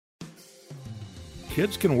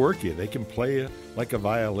kids can work you. They can play like a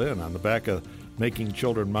violin. On the back of Making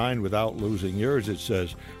Children Mind Without Losing Yours, it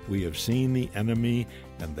says, "We have seen the enemy,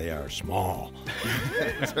 and they are small."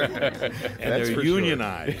 That's right. And That's they're for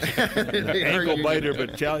unionized. Sure. The ankle biter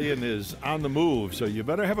battalion is on the move, so you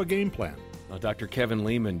better have a game plan. Dr. Kevin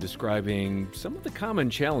Lehman describing some of the common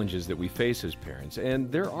challenges that we face as parents,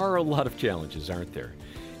 and there are a lot of challenges, aren't there?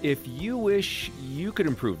 If you wish you could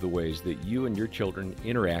improve the ways that you and your children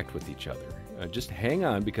interact with each other, just hang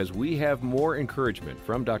on, because we have more encouragement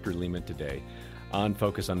from Dr. Lehman today on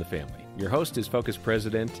Focus on the Family. Your host is Focus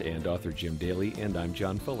President and author Jim Daly, and I'm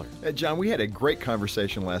John Fuller. John, we had a great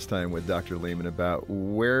conversation last time with Dr. Lehman about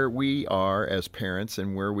where we are as parents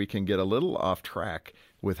and where we can get a little off track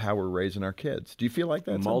with how we're raising our kids. Do you feel like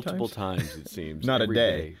that Multiple sometimes? times, it seems. Not every a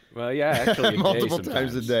day. Well, yeah, actually Multiple a day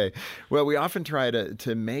times a sometimes. day. Well, we often try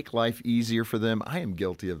to make life easier for them. I am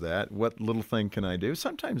guilty of that. What little thing can I do?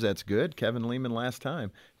 Sometimes that's good. Kevin Lehman last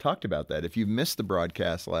time talked about that. If you missed the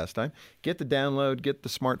broadcast last time, get the download, get the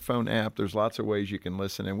smartphone app. There's lots of ways you can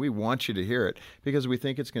listen, and we want you to hear it because we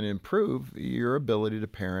think it's going to improve your ability to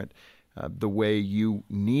parent the way you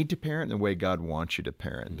need to parent and the way God wants you to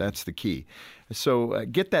parent. That's the key. So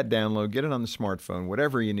get that download, get it on the smartphone,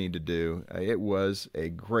 whatever you need to do. It was a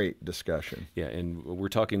great discussion. Yeah, and we're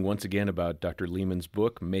talking once again about Dr. Lehman's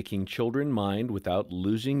book, Making Children Mind Without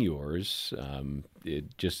Losing Yours.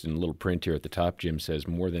 It just in a little print here at the top, Jim says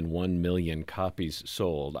more than 1 million copies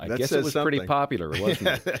sold. I That guess it says was something. pretty popular, wasn't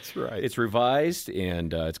it? That's right. It's revised,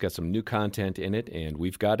 and it's got some new content in it, and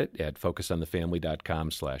we've got it at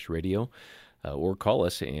focusonthefamily.com/radio. Or call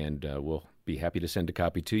us, and we'll be happy to send a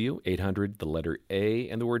copy to you. 800, the letter A,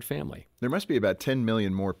 and the word family. There must be about 10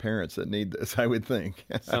 million more parents that need this, I would think.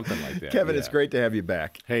 Something like that. Kevin, yeah. it's great to have you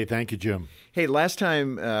back. Hey, thank you, Jim. Hey, last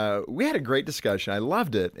time we had a great discussion. I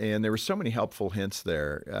loved it, and there were so many helpful hints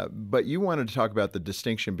there. But you wanted to talk about the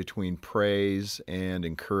distinction between praise and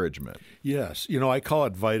encouragement. Yes. I call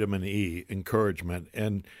it vitamin E, encouragement.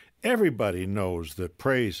 And everybody knows that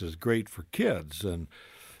praise is great for kids. And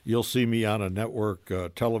you'll see me on a network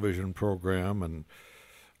television program, and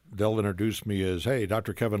they'll introduce me as, "Hey,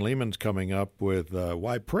 Dr. Kevin Lehman's coming up with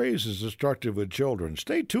why praise is destructive with children.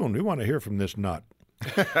 Stay tuned. We want to hear from this nut."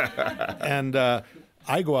 And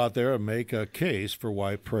I go out there and make a case for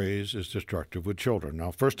why praise is destructive with children. Now,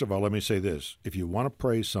 first of all, let me say this. If you want to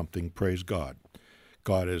praise something, praise God.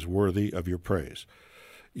 God is worthy of your praise.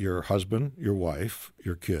 Your husband, your wife,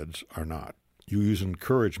 your kids are not. You use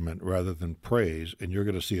encouragement rather than praise, and you're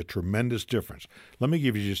going to see a tremendous difference. Let me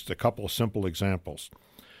give you just a couple of simple examples.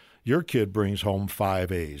 Your kid brings home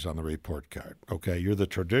 5 A's on the report card, okay? You're the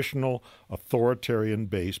traditional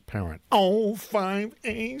authoritarian-based parent. "Oh, 5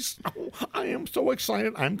 A's? Oh, I am so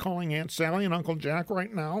excited. I'm calling Aunt Sally and Uncle Jack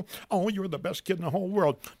right now. Oh, you're the best kid in the whole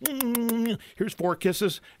world. Here's 4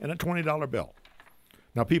 kisses and a $20 bill."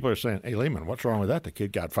 Now, people are saying, "Hey, Lehman, what's wrong with that? The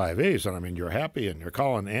kid got 5 A's, and I mean, you're happy, and you're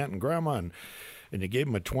calling Aunt and Grandma, and you gave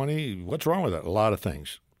him a 20. What's wrong with that?" A lot of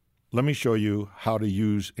things. Let me show you how to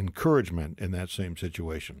use encouragement in that same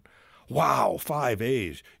situation. "Wow, 5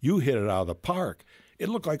 A's. You hit it out of the park. It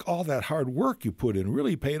looked like all that hard work you put in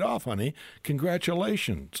really paid off, honey.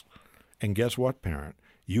 Congratulations." And guess what, parent?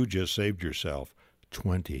 You just saved yourself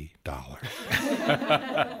 $20.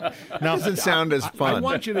 Now, Doesn't sound as fun. I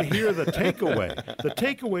want you to hear the takeaway. The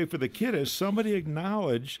takeaway for the kid is somebody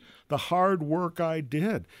acknowledged the hard work I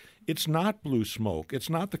did. It's not blue smoke. It's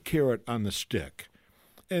not the carrot on the stick.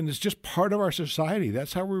 And it's just part of our society.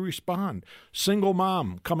 That's how we respond. Single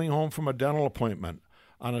mom coming home from a dental appointment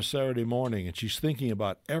on a Saturday morning, and she's thinking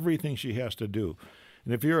about everything she has to do.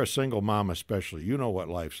 And if you're a single mom especially, you know what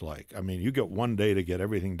life's like. I mean, you get one day to get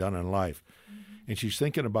everything done in life. And she's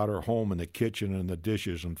thinking about her home and the kitchen and the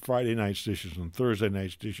dishes, and Friday night's dishes and Thursday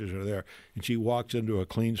night's dishes are there. And she walks into a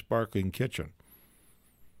clean, sparkling kitchen.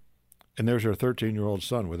 And there's her 13-year-old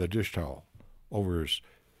son with a dish towel over his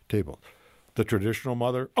table. The traditional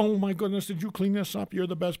mother, "Oh, my goodness, did you clean this up? You're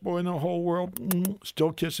the best boy in the whole world."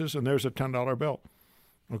 Still kisses, and there's a $10 bill.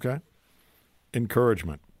 Okay?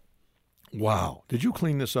 Encouragement. "Wow, did you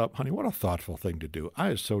clean this up? Honey, what a thoughtful thing to do. I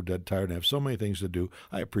am so dead tired and have so many things to do.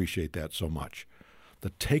 I appreciate that so much." The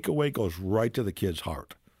takeaway goes right to the kid's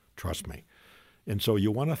heart. Trust me. And so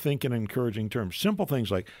you want to think in encouraging terms. Simple things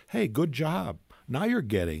like, "Hey, good job. Now you're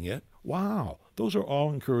getting it. Wow." Those are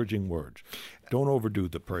all encouraging words. Don't overdo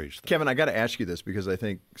the praise thing. Kevin, I got to ask you this because I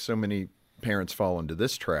think so many parents fall into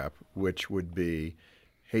this trap, which would be,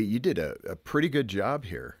 "Hey, you did a pretty good job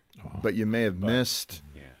here, but you may have missed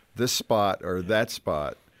this spot or that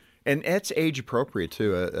spot." And that's age appropriate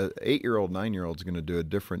too. A 8-year-old, 9-year-old is going to do a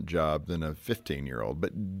different job than a 15-year-old.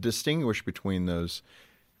 But distinguish between those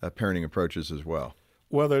parenting approaches as well.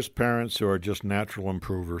 Well, there's parents who are just natural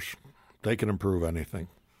improvers. They can improve anything.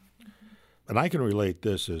 And I can relate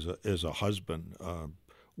this as a husband.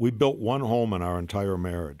 We built one home in our entire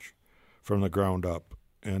marriage from the ground up.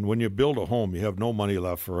 And when you build a home, you have no money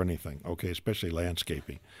left for anything, okay, especially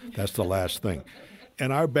landscaping. That's the last thing.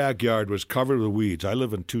 And our backyard was covered with weeds. I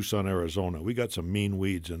live in Tucson, Arizona. We got some mean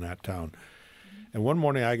weeds in that town. And one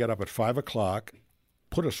morning I got up at 5 o'clock,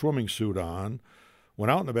 put a swimming suit on,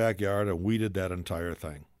 went out in the backyard and weeded that entire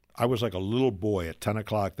thing. I was like a little boy at 10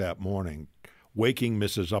 o'clock that morning, waking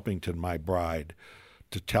Mrs. Uppington, my bride,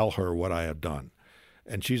 to tell her what I had done.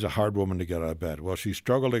 And she's a hard woman to get out of bed. Well, she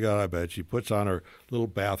struggled to get out of bed. She puts on her little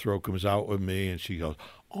bathrobe, comes out with me, and she goes,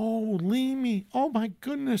 "Oh, Leamy, oh my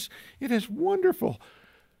goodness, it is wonderful."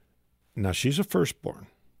 Now, she's a firstborn,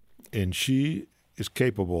 and she is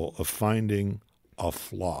capable of finding a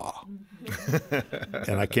flaw.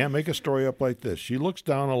 And I can't make a story up like this. She looks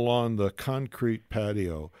down along the concrete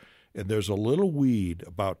patio, and there's a little weed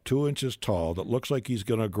about 2 inches tall that looks like he's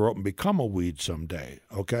going to grow up and become a weed someday,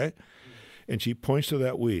 okay? And she points to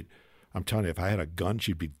that weed. I'm telling you, if I had a gun,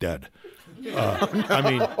 she'd be dead. I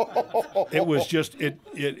mean, it was just,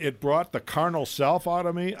 it brought the carnal self out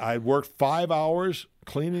of me. I worked 5 hours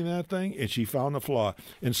cleaning that thing, and she found the flaw.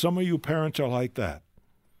 And some of you parents are like that,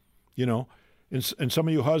 you know. And some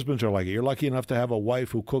of you husbands are like it. You're lucky enough to have a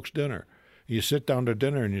wife who cooks dinner. You sit down to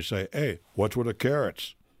dinner and you say, "Hey, what's with the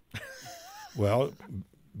carrots?" Well,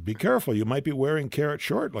 be careful. You might be wearing carrots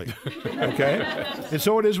shortly, okay? And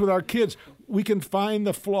so it is with our kids. We can find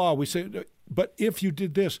the flaw. We say, but if you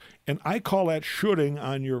did this, and I call that shoulding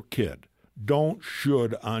on your kid. Don't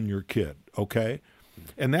should on your kid, okay?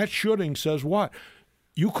 And that shoulding says what?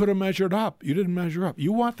 You could have measured up. You didn't measure up.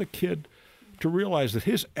 You want the kid to realize that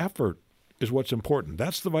his effort is what's important.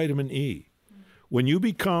 That's the vitamin E. When you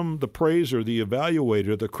become the praiser, the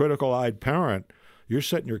evaluator, the critical-eyed parent, you're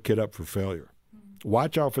setting your kid up for failure.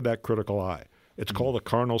 Watch out for that critical eye. It's called the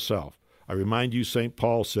carnal self. I remind you, St.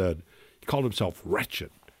 Paul said, he called himself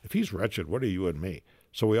wretched. If he's wretched, what are you and me?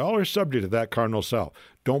 So we all are subject to that carnal self.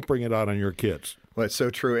 Don't bring it out on your kids. Well, it's so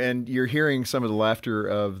true. And you're hearing some of the laughter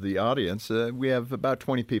of the audience. We have about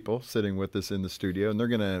 20 people sitting with us in the studio, and they're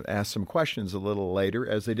going to ask some questions a little later,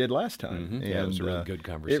 as they did last time. Mm-hmm. And, yeah, it was a really good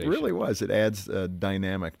conversation. It really was. It adds a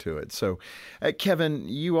dynamic to it. So, Kevin,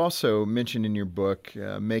 you also mentioned in your book,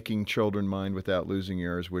 Making Children Mind Without Losing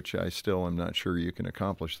Yours, which I still am not sure you can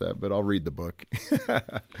accomplish that, but I'll read the book.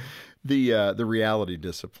 The reality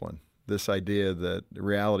discipline. This idea that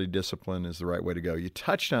reality discipline is the right way to go. You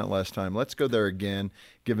touched on it last time. Let's go there again.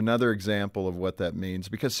 Give another example of what that means,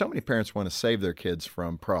 because so many parents want to save their kids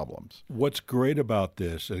from problems. What's great about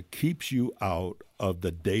this, it keeps you out of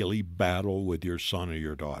the daily battle with your son or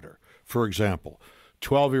your daughter. For example,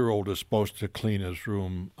 12-year-old is supposed to clean his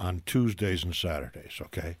room on Tuesdays and Saturdays,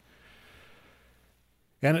 okay?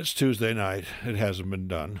 And it's Tuesday night. It hasn't been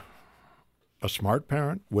done. A smart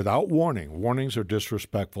parent, without warning, warnings are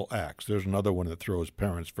disrespectful acts. There's another one that throws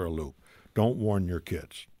parents for a loop. Don't warn your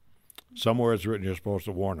kids. Somewhere it's written you're supposed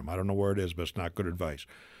to warn them. I don't know where it is, but it's not good advice.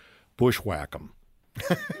 Bushwhack them.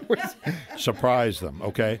 Surprise them,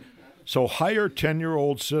 okay? So hire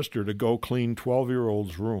 10-year-old sister to go clean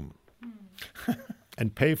 12-year-old's room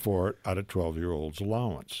and pay for it out of 12-year-old's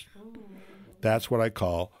allowance. That's what I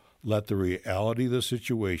call let the reality of the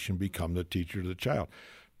situation become the teacher to the child.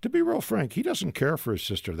 To be real frank, he doesn't care for his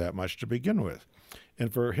sister that much to begin with.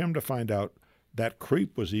 And for him to find out that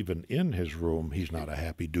creep was even in his room, he's not a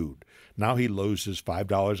happy dude. Now he loses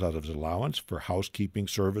 $5 out of his allowance for housekeeping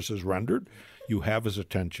services rendered. You have his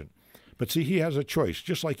attention. But see, he has a choice,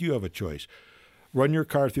 just like you have a choice. Run your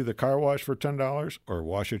car through the car wash for $10 or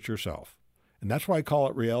wash it yourself. And that's why I call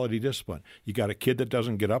it reality discipline. You got a kid that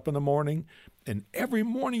doesn't get up in the morning, and every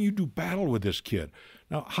morning you do battle with this kid.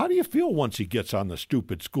 Now, how do you feel once he gets on the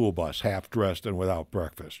stupid school bus, half-dressed and without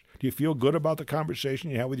breakfast? Do you feel good about the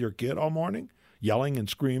conversation you have with your kid all morning, yelling and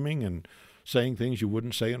screaming and saying things you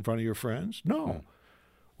wouldn't say in front of your friends? No.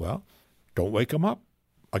 Well, don't wake him up,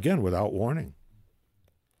 again, without warning.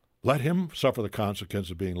 Let him suffer the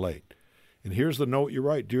consequence of being late. And here's the note you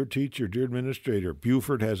write. Dear teacher, dear administrator,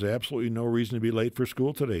 Buford has absolutely no reason to be late for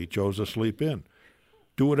school today. He chose to sleep in.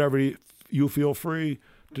 Do whatever you feel free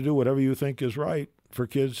to do, whatever you think is right for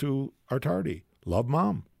kids who are tardy. Love,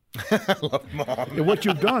 Mom. Love, Mom. And what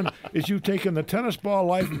you've done is you've taken the tennis ball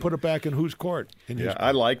life and put it back in whose court? In his Yeah, court.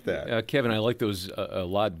 I like that. Kevin, I like those a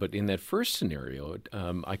lot, but in that first scenario,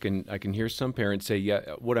 I can hear some parents say, yeah,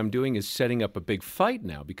 what I'm doing is setting up a big fight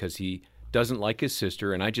now because he doesn't like his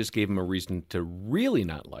sister, and I just gave him a reason to really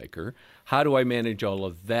not like her. How do I manage all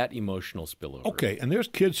of that emotional spillover? Okay, and there's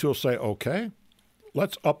kids who'll say, okay,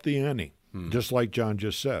 let's up the ante. just like John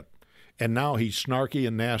just said. And now he's snarky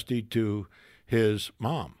and nasty to his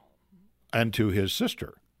mom and to his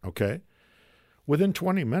sister, okay? Within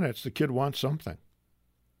 20 minutes, the kid wants something.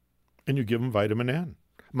 And you give him vitamin N.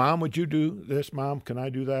 Mom, would you do this? Mom, can I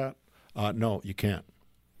do that? No, you can't.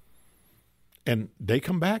 And they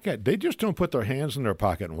come back they just don't put their hands in their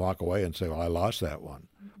pocket and walk away and say, well, I lost that one.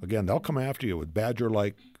 Again, they'll come after you with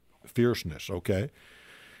badger-like fierceness, okay?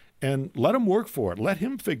 And let him work for it. Let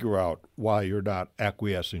him figure out why you're not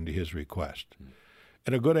acquiescing to his request.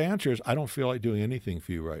 And a good answer is, I don't feel like doing anything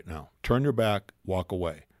for you right now. Turn your back, walk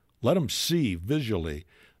away. Let him see visually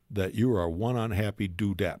that you are one unhappy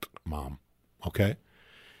dudette, Mom, okay?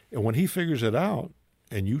 And when he figures it out,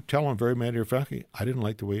 and you tell him very matter-of-factly, I didn't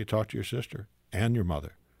like the way you talked to your sister and your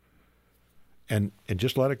mother. And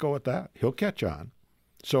just let it go at that. He'll catch on.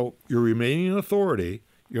 So you're remaining in authority.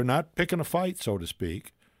 You're not picking a fight, so to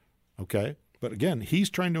speak, okay? But again, he's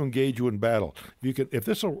trying to engage you in battle. If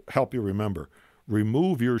this will help you remember,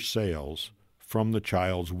 remove your sails from the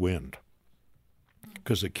child's wind,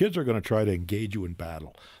 because the kids are going to try to engage you in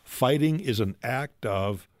battle. Fighting is an act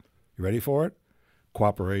of, you ready for it?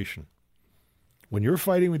 Cooperation. When you're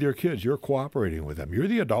fighting with your kids, you're cooperating with them. You're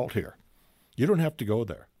the adult here. You don't have to go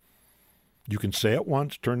there. You can say it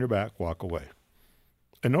once, turn your back, walk away.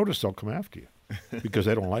 And notice they'll come after you because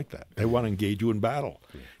they don't like that. They want to engage you in battle.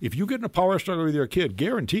 If you get in a power struggle with your kid,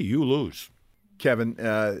 guarantee you lose. Kevin,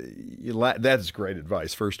 that's great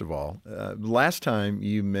advice, first of all. Last time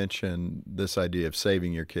you mentioned this idea of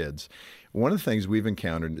saving your kids, one of the things we've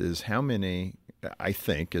encountered is how many, I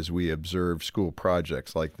think, as we observe school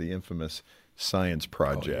projects like the infamous science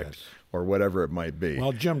project or whatever it might be.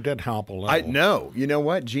 Well, Jim did help a little. I know. You know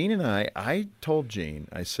what? Gene and I told Gene,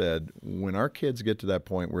 I said, when our kids get to that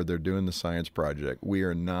point where they're doing the science project, we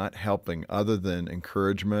are not helping other than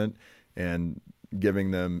encouragement and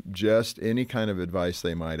giving them just any kind of advice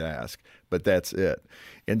they might ask, but that's it.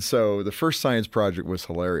 And so the first science project was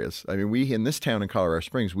hilarious. I mean, in this town in Colorado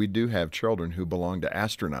Springs, we do have children who belong to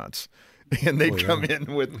astronauts. And they come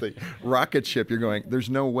in with the rocket ship. You're going, there's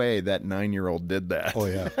no way that 9-year-old did that. Oh,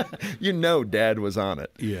 yeah. You know Dad was on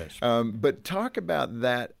it. Yes. But talk about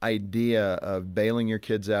that idea of bailing your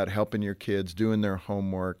kids out, helping your kids, doing their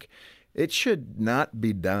homework. It should not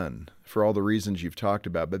be done for all the reasons you've talked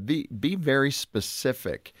about, but be very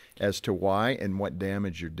specific as to why and what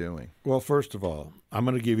damage you're doing. Well, first of all, I'm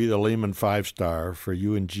going to give you the Lehman 5-star for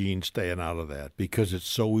you and Gene staying out of that because it's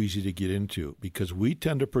so easy to get into, because we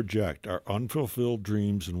tend to project our unfulfilled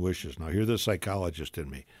dreams and wishes. Now, here's the psychologist in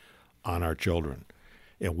me on our children,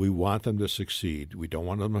 and we want them to succeed. We don't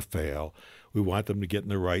want them to fail. We want them to get in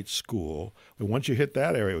the right school. But once you hit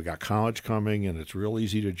that area, we got college coming, and it's real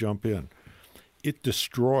easy to jump in. It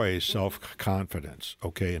destroys self-confidence,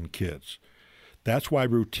 okay, in kids. That's why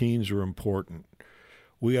routines are important.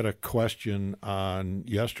 We had a question on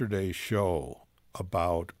yesterday's show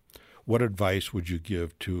about what advice would you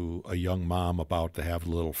give to a young mom about to have a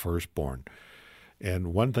little firstborn. And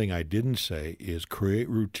one thing I didn't say is create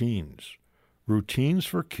routines. Routines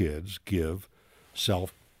for kids give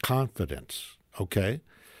self-confidence, okay?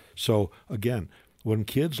 So, again, when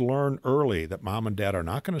kids learn early that mom and dad are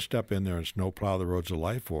not going to step in there and snowplow the roads of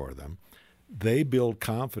life for them, they build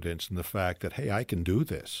confidence in the fact that, hey, I can do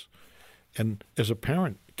this. And as a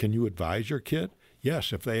parent, can you advise your kid?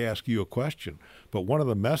 Yes, if they ask you a question. But one of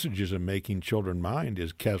the messages in making children mind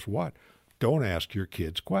is, guess what? Don't ask your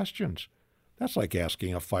kids questions. That's like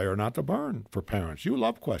asking a fire not to burn for parents. You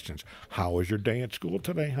love questions. How was your day at school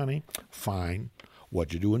today, honey? Fine.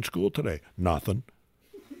 What'd you do in school today? Nothing.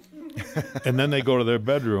 And then they go to their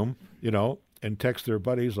bedroom, and text their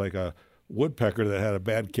buddies like a woodpecker that had a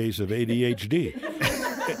bad case of ADHD.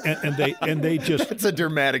 and they just... That's a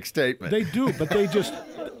dramatic statement. They do, but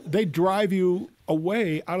they drive you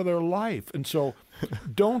away out of their life. And so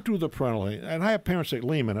don't do the parental... And I have parents say,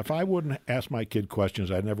 Lehman, if I wouldn't ask my kid questions,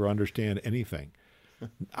 I'd never understand anything.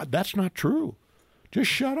 That's not true. Just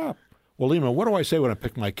shut up. Well, Lehman, what do I say when I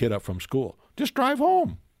pick my kid up from school? Just drive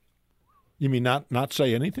home. You mean not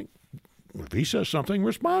say anything? If he says something,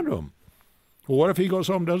 respond to him. Well, what if he goes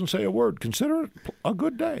home and doesn't say a word? Consider it a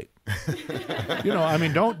good day.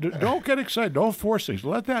 Don't get excited. Don't force things.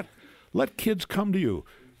 Let kids come to you.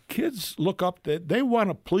 Kids look up. They want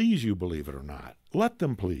to please you, believe it or not. Let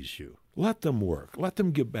them please you. Let them work. Let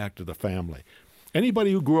them give back to the family.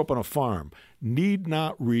 Anybody who grew up on a farm need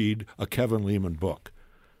not read a Kevin Lehman book.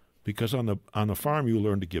 Because on the farm, you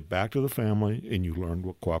learn to give back to the family, and you learn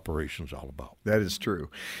what cooperation is all about. That is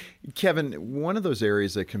true. Kevin, one of those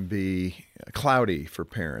areas that can be cloudy for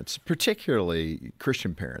parents, particularly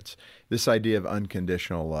Christian parents, this idea of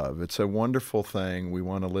unconditional love. It's a wonderful thing. We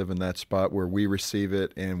want to live in that spot where we receive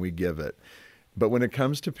it and we give it. But when it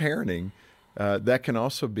comes to parenting, that can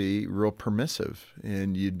also be real permissive,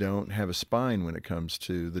 and you don't have a spine when it comes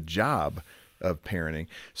to the job of parenting.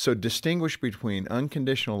 So distinguish between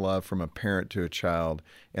unconditional love from a parent to a child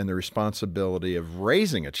and the responsibility of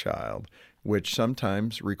raising a child, which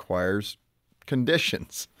sometimes requires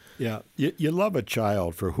conditions. Yeah, you love a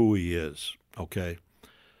child for who he is, okay?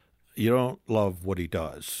 You don't love what he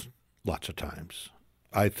does lots of times.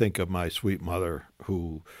 I think of my sweet mother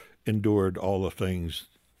who endured all the things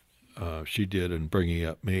she did in bringing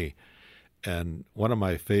up me. And one of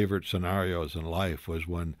my favorite scenarios in life was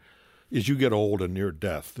when, as you get old and near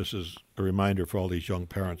death, this is a reminder for all these young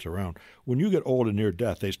parents around, when you get old and near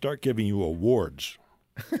death, they start giving you awards.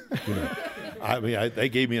 You know, they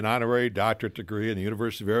gave me an honorary doctorate degree, and the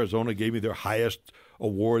University of Arizona gave me their highest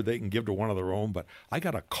award they can give to one of their own. But I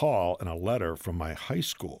got a call and a letter from my high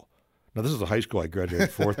school. Now, this is the high school I graduated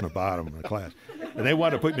fourth in the bottom of the class. And they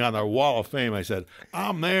wanted to put me on their wall of fame. I said,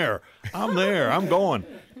 I'm there, I'm going.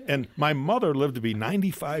 And my mother lived to be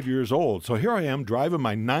 95 years old. So here I am driving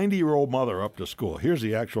my 90-year-old mother up to school. Here's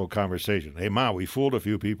the actual conversation. Hey, Ma, we fooled a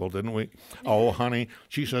few people, didn't we? Oh, honey.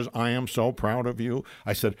 She says, I am so proud of you.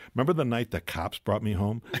 I said, remember the night the cops brought me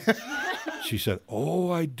home? She said,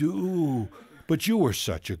 oh, I do. But you were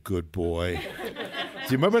such a good boy. Do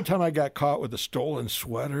you remember the time I got caught with the stolen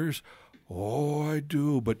sweaters? Oh, I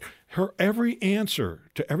do. But her every answer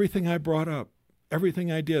to everything I brought up, everything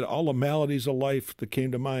I did, all the maladies of life that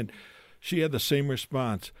came to mind, she had the same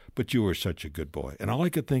response, but you were such a good boy. And all I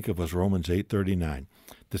could think of was Romans 8:39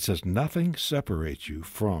 that says, nothing separates you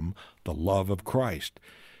from the love of Christ.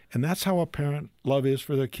 And that's how a parent love is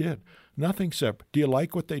for their kid. Nothing separate. Do you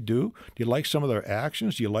like what they do? Do you like some of their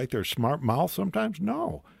actions? Do you like their smart mouth sometimes?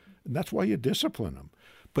 No. And that's why you discipline them.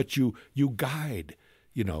 But you guide,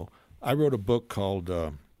 you know. I wrote a book called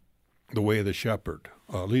The Way of the Shepherd,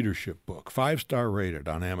 a leadership book, 5-star rated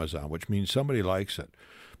on Amazon, which means somebody likes it.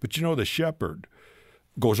 But you know, the shepherd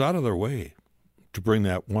goes out of their way to bring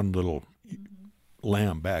that one little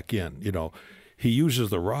lamb back in. You know, he uses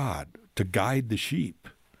the rod to guide the sheep.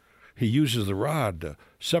 He uses the rod to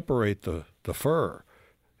separate the fur.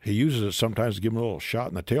 He uses it sometimes to give them a little shot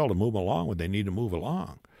in the tail to move them along when they need to move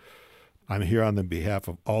along. I'm here on the behalf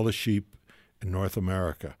of all the sheep in North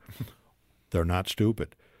America. They're not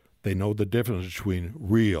stupid. They know the difference between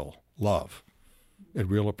real love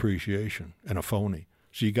and real appreciation and a phony.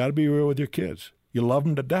 So you got to be real with your kids. You love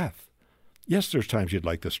them to death. Yes, there's times you'd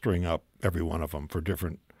like to string up every one of them for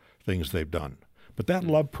different things they've done. But that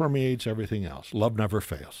love permeates everything else. Love never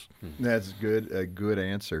fails. That's good. A good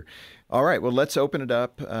answer. All right. Well, let's open it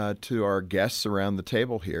up to our guests around the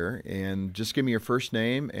table here. And just give me your first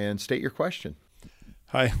name and state your question.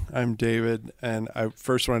 Hi, I'm David, and I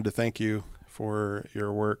first wanted to thank you for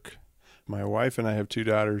your work. My wife and I have 2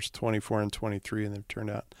 daughters, 24 and 23, and they've turned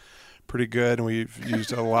out pretty good, and we've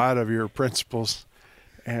used a lot of your principles,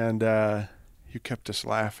 and you kept us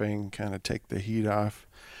laughing, kind of take the heat off.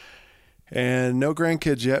 And no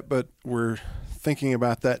grandkids yet, but we're thinking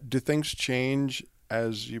about that. Do things change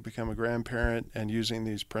as you become a grandparent and using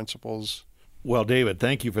these principles? Well, David,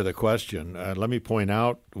 thank you for the question. Let me point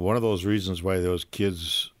out one of those reasons why those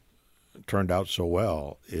kids turned out so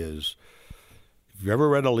well is if you've ever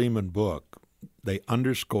read a Lehman book, they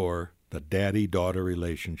underscore the daddy-daughter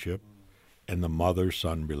relationship and the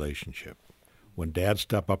mother-son relationship. When dads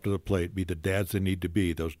step up to the plate, be the dads they need to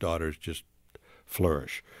be, those daughters just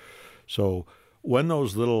flourish. So when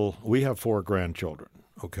those we have 4 grandchildren,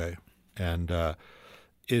 okay? And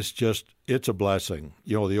it's a blessing.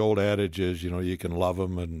 You know, the old adage is, you know, you can love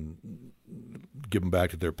them and give them back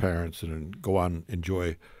to their parents and go on,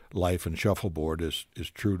 enjoy life and shuffleboard is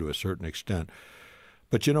true to a certain extent.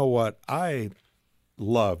 But you know what? I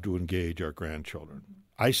love to engage our grandchildren.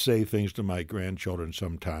 I say things to my grandchildren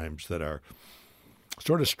sometimes that are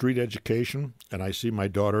sort of street education, and I see my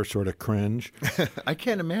daughter sort of cringe. I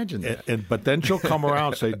can't imagine that. But then she'll come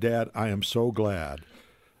around and say, Dad, I am so glad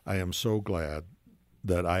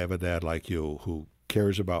that I have a dad like you who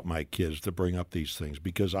cares about my kids to bring up these things,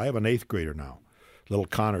 because I have an 8th grader now. Little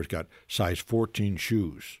Connor's got size 14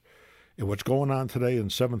 shoes. And what's going on today in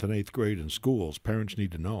 7th and 8th grade in schools, parents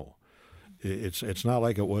need to know. It's not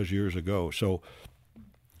like it was years ago. So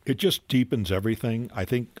it just deepens everything. I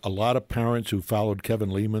think a lot of parents who followed Kevin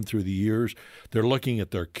Leman through the years, they're looking at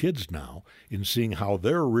their kids now and seeing how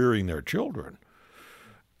they're rearing their children.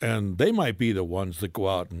 And they might be the ones that go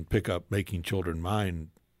out and pick up Making Children Mind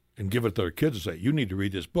and give it to their kids and say, you need to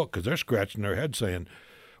read this book, because they're scratching their head saying,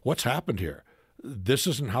 what's happened here? This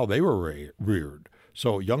isn't how they were reared.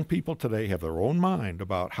 So young people today have their own mind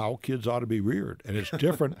about how kids ought to be reared. And it's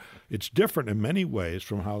different. It's different in many ways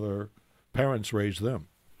from how their parents raised them.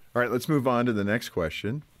 All right, let's move on to the next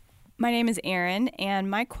question. My name is Erin, and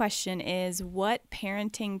my question is, what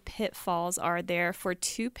parenting pitfalls are there for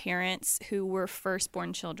two parents who were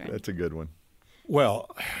firstborn children? That's a good one.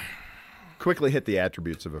 Well, quickly hit the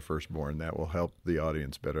attributes of a firstborn. That will help the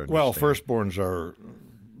audience better understand. Well, firstborns are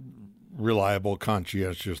reliable,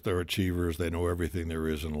 conscientious, they're achievers, they know everything there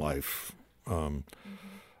is in life.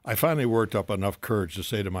 I finally worked up enough courage to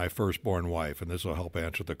say to my firstborn wife, and this will help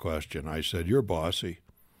answer the question, I said, you're bossy.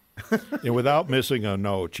 And without missing a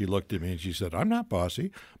note, she looked at me and she said, I'm not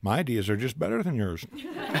bossy. My ideas are just better than yours.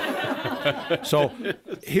 So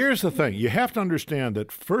here's the thing. You have to understand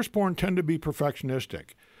that firstborn tend to be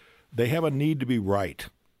perfectionistic. They have a need to be right.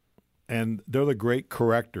 And they're the great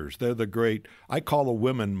correctors. They're the great, I call the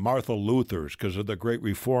women Martha Luthers because they're the great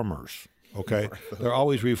reformers, okay? They're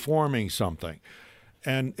always reforming something.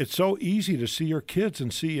 And it's so easy to see your kids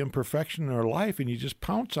and see imperfection in their life, and you just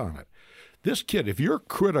pounce on it. This kid, if you're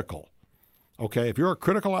critical, okay, if you're a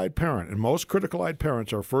critical-eyed parent, and most critical-eyed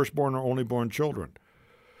parents are firstborn or only-born children,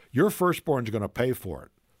 your firstborn's going to pay for it.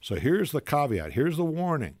 So here's the caveat. Here's the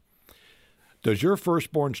warning. Does your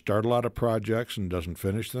firstborn start a lot of projects and doesn't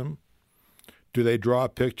finish them? Do they draw a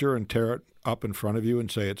picture and tear it up in front of you and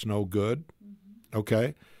say it's no good?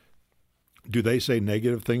 Okay. Do they say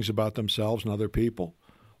negative things about themselves and other people?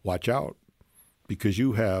 Watch out, because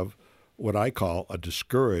you have what I call a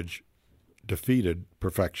discouraged, defeated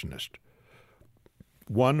perfectionist.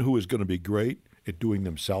 One who is going to be great at doing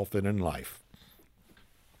themselves in life.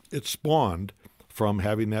 It spawned from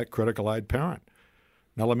having that critical-eyed parent.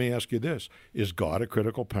 Now let me ask you this. Is God a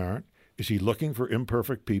critical parent? Is he looking for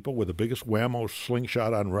imperfect people with the biggest whammo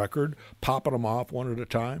slingshot on record, popping them off one at a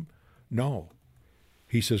time? No.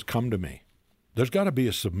 He says, come to me. There's got to be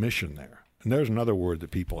a submission there. And there's another word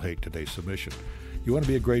that people hate today, submission. You want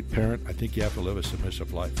to be a great parent? I think you have to live a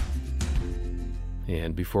submissive life.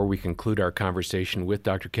 And before we conclude our conversation with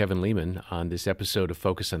Dr. Kevin Leman on this episode of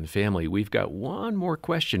Focus on the Family, we've got one more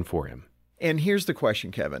question for him. And here's the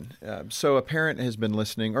question, Kevin. So a parent has been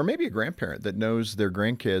listening, or maybe a grandparent that knows their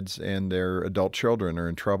grandkids and their adult children are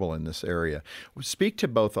in trouble in this area. Speak to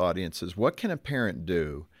both audiences. What can a parent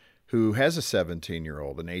do who has a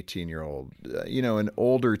 17-year-old, an 18-year-old, an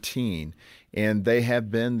older teen, and they have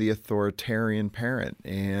been the authoritarian parent,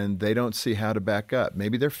 and they don't see how to back up?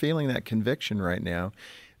 Maybe they're feeling that conviction right now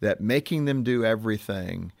that making them do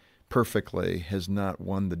everything perfectly has not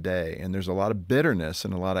won the day, and there's a lot of bitterness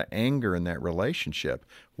and a lot of anger in that relationship.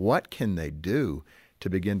 What can they do to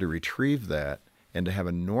begin to retrieve that and to have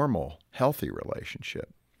a normal, healthy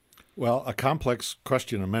relationship? Well, a complex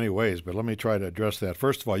question in many ways, but let me try to address that.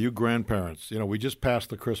 First of all, you grandparents, we just passed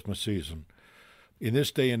the Christmas season. In this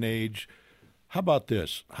day and age, how about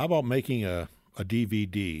this? How about making a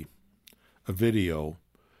DVD, a video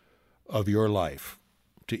of your life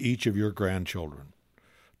to each of your grandchildren,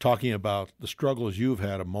 talking about the struggles you've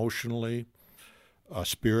had emotionally,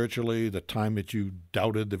 spiritually, the time that you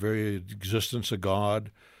doubted the very existence of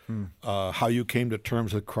God, how you came to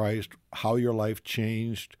terms with Christ, how your life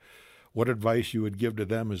changed, what advice you would give to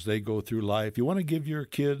them as they go through life. You want to give your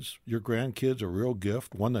kids, your grandkids, a real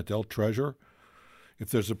gift, one that they'll treasure. If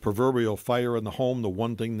there's a proverbial fire in the home, the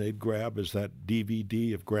one thing they'd grab is that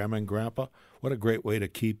DVD of Grandma and Grandpa. What a great way to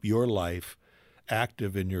keep your life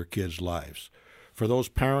active in your kids' lives. For those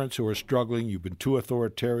parents who are struggling, you've been too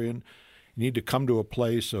authoritarian, you need to come to a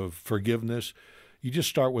place of forgiveness. You just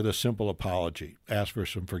start with a simple apology. Ask for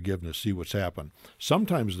some forgiveness, see what's happened.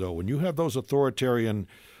 Sometimes, though, when you have those authoritarian,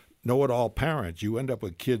 know-it-all parents, you end up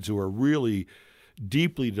with kids who are really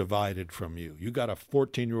deeply divided from you. You got a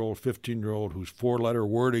 14-year-old, 15-year-old who's four-letter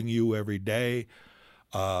wording you every day.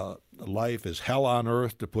 Life is hell on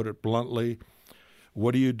earth, to put it bluntly.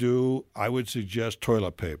 What do? I would suggest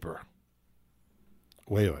toilet paper.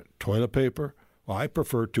 Wait a minute, toilet paper? Well, I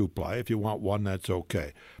prefer two-ply. If you want one, that's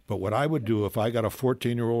okay. But what I would do if I got a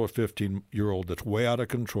 14-year-old or 15-year-old that's way out of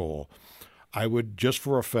control, I would, just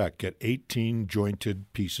for effect, get 18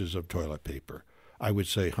 jointed pieces of toilet paper. I would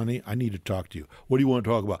say, honey, I need to talk to you. What do you want to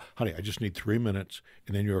talk about? Honey, I just need 3 minutes,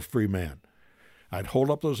 and then you're a free man. I'd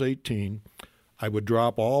hold up those 18. I would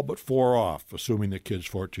drop all but 4 off, assuming the kid's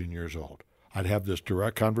 14 years old. I'd have this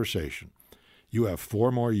direct conversation. You have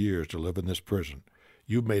 4 more years to live in this prison.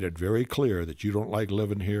 You've made it very clear that you don't like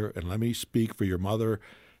living here, and let me speak for your mother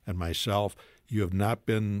and myself. You have not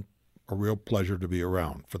been a real pleasure to be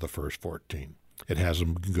around for the first 14. It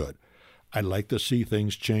hasn't been good. I'd like to see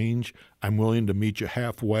things change. I'm willing to meet you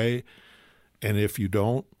halfway. And if you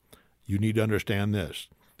don't, you need to understand this,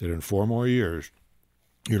 that in 4 more years,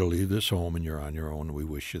 you're to leave this home and you're on your own. We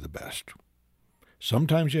wish you the best.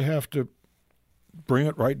 Sometimes you have to bring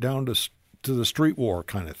it right down to the street war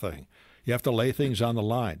kind of thing. You have to lay things on the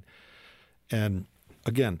line. And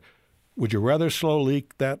again, would you rather slow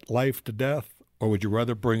leak that life to death, or would you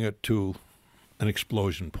rather bring it to an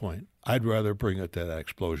explosion point? I'd rather bring it to that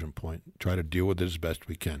explosion point, try to deal with it as best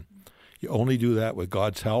we can. You only do that with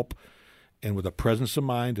God's help and with a presence of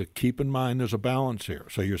mind to keep in mind there's a balance here.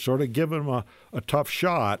 So you're sort of giving them a tough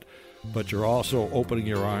shot, but you're also opening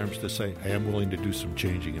your arms to say, I am willing to do some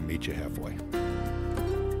changing and meet you halfway.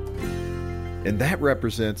 And that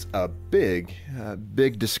represents a big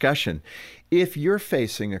discussion. If you're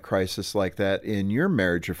facing a crisis like that in your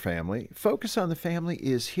marriage or family, Focus on the Family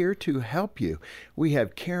is here to help you. We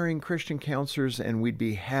have caring Christian counselors, and we'd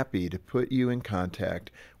be happy to put you in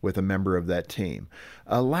contact with a member of that team.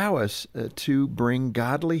 Allow us to bring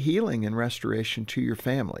godly healing and restoration to your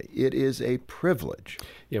family. It is a privilege.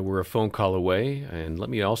 Yeah, we're a phone call away. And let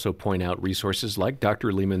me also point out resources like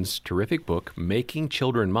Dr. Lehman's terrific book, Making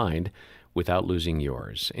Children Mind Without Losing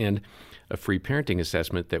Yours, and a free parenting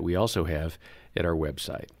assessment that we also have at our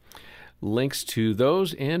website. Links to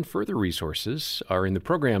those and further resources are in the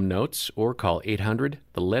program notes, or call 800,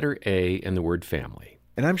 the letter A, and the word family.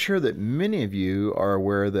 And I'm sure that many of you are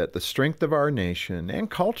aware that the strength of our nation and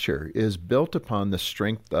culture is built upon the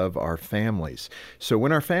strength of our families. So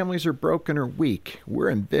when our families are broken or weak, we're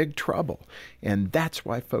in big trouble. And that's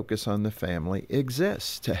why Focus on the Family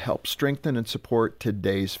exists, to help strengthen and support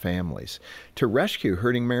today's families, to rescue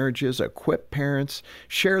hurting marriages, equip parents,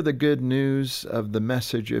 share the good news of the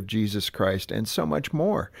message of Jesus Christ, and so much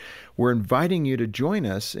more. We're inviting you to join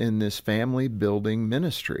us in this family building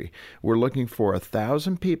ministry. We're looking for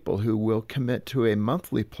 1,000 people who will commit to a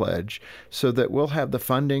monthly pledge so that we'll have the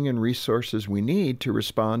funding and resources we need to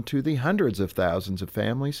respond to the hundreds of thousands of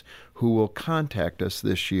families who will contact us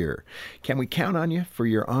this year. Can we count on you for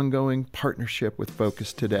your ongoing partnership with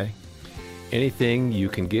Focus today? Anything you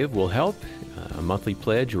can give will help, a monthly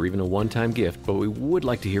pledge or even a one-time gift, but we would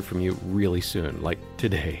like to hear from you really soon, like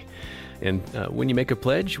today. And when you make a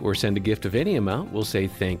pledge or send a gift of any amount, we'll say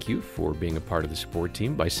thank you for being a part of the support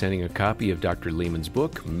team by sending a copy of Dr. Lehman's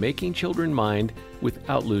book, Making Children Mind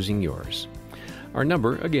Without Losing Yours. Our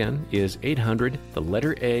number, again, is 800, the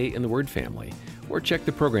letter A, and the word family, or check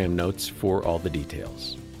the program notes for all the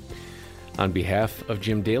details. On behalf of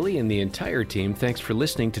Jim Daly and the entire team, thanks for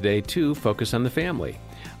listening today to Focus on the Family.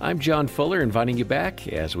 I'm John Fuller, inviting you back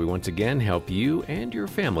as we once again help you and your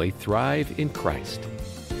family thrive in Christ.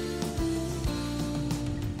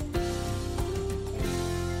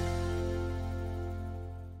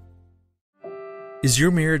 Is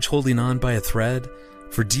your marriage holding on by a thread?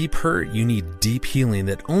 For deep hurt, you need deep healing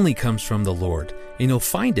that only comes from the Lord. And you'll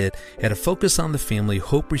find it at a Focus on the Family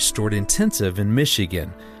Hope Restored Intensive in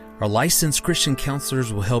Michigan. Our licensed Christian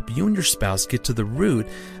counselors will help you and your spouse get to the root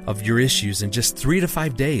of your issues in just 3 to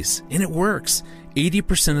 5 days. And it works.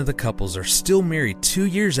 80% of the couples are still married 2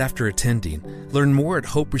 years after attending. Learn more at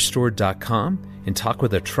hoperestored.com and talk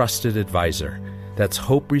with a trusted advisor. That's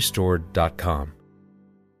hoperestored.com.